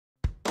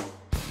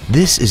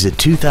This is a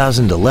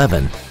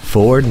 2011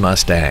 Ford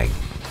Mustang.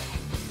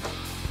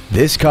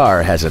 This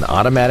car has an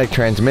automatic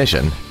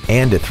transmission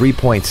and a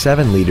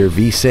 3.7-liter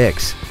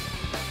V6.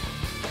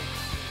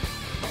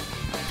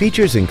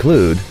 Features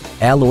include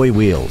alloy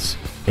wheels,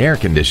 air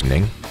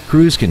conditioning,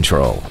 cruise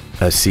control,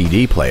 a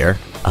CD player,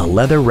 a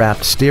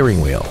leather-wrapped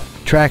steering wheel,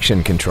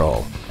 traction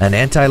control, an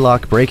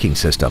anti-lock braking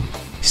system,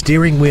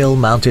 steering wheel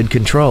mounted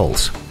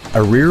controls,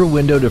 a rear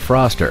window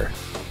defroster,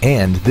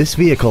 and this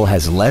vehicle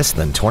has less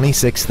than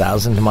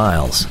 26,000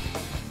 miles.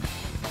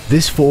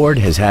 This Ford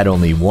has had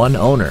only one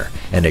owner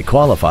and it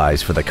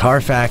qualifies for the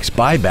Carfax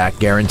buyback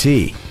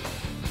guarantee.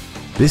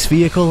 This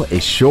vehicle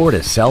is sure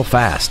to sell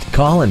fast.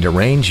 Call and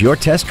arrange your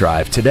test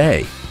drive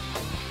today.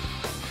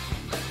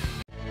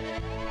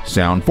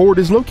 Sound Ford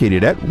is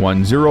located at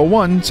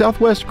 101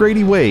 Southwest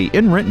Grady Way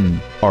in Renton.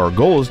 Our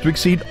goal is to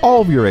exceed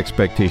all of your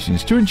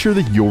expectations to ensure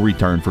that you'll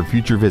return for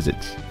future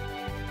visits.